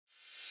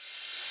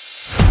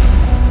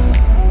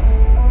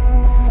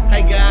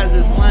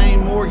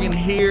Morgan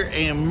here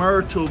in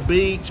Myrtle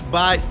Beach.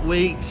 Bike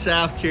Week,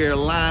 South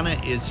Carolina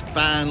is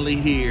finally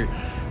here.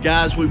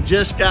 Guys, we've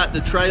just got the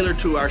trailer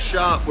to our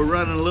shop. We're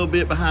running a little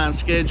bit behind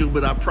schedule,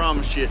 but I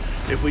promise you,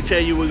 if we tell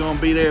you we're gonna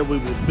be there, we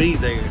will be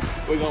there.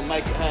 We're gonna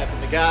make it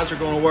happen. The guys are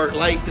gonna work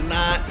late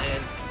tonight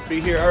and be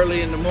here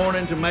early in the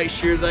morning to make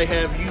sure they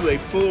have you a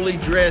fully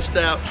dressed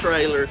out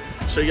trailer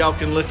so y'all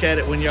can look at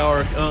it when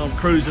y'all are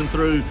cruising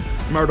through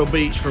Myrtle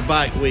Beach for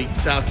Bike Week,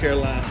 South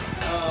Carolina.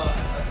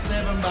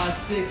 A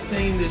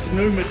 7x16, this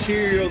new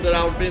material that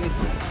I've been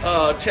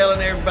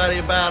telling everybody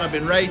about, I've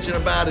been raging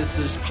about, is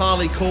this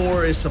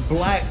Polycore. It's a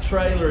black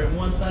trailer, and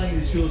one thing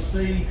that you'll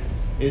see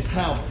is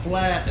how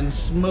flat and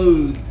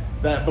smooth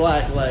that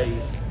black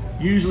lays.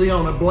 Usually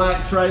on a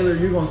black trailer,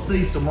 you're gonna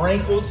see some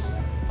wrinkles.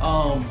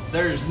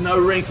 There's no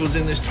wrinkles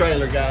in this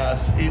trailer,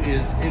 guys. It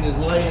is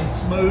laying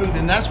smooth,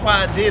 and that's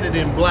why I did it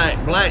in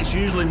black. Black's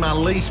usually my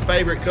least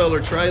favorite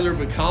color trailer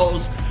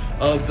because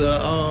of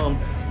the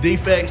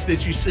defects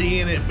that you see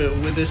in it, but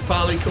with this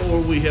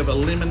Polycore, we have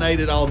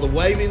eliminated all the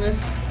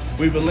waviness.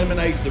 We've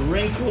eliminated the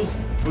wrinkles.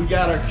 We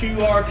got our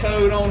QR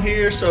code on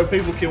here so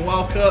people can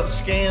walk up,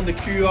 scan the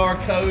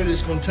QR code.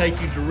 It's gonna take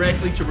you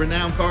directly to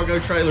Renown Cargo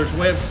Trailers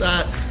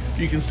website.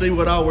 You can see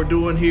what all we're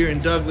doing here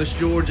in Douglas,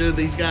 Georgia.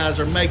 These guys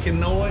are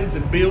making noise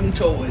and building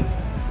toys.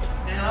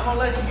 And I'm gonna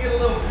let you get a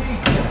little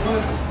peek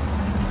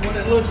at what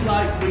it looks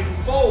like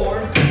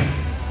before.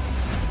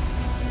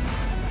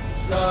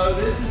 So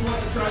this is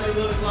what the trailer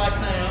looks like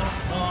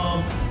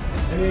now.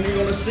 And then you're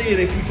gonna see it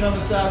if you come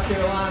to South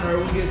Carolina, or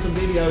we'll get some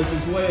videos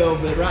as well.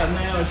 But right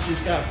now it's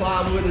just got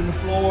plywood in the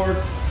floor.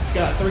 It's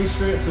got 3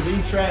 strips of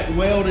E-track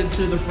welded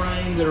to the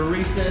frame that are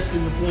recessed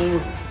in the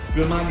floor.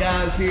 But my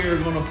guys here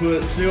are gonna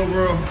put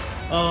silver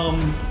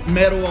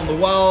metal on the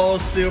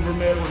walls, silver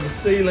metal in the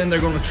ceiling. They're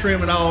gonna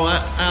trim it all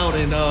out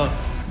in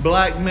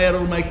black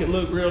metal, make it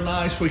look real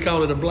nice. We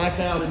call it a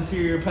blackout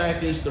interior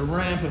package. The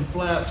ramp and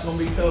flaps gonna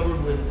be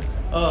covered with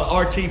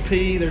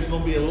RTP. There's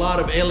gonna be a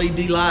lot of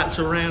LED lights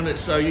around it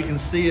so you can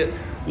see it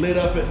lit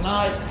up at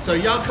night. So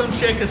y'all come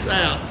check us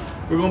out.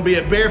 We're gonna be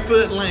at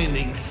Barefoot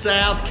Landing,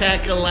 South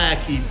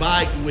Kakalaki,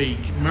 Bike Week,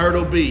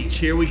 Myrtle Beach.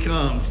 Here we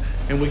come.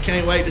 And we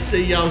can't wait to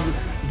see y'all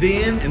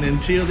then, and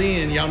until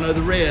then, y'all know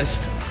the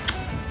rest.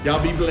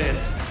 Y'all be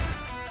blessed.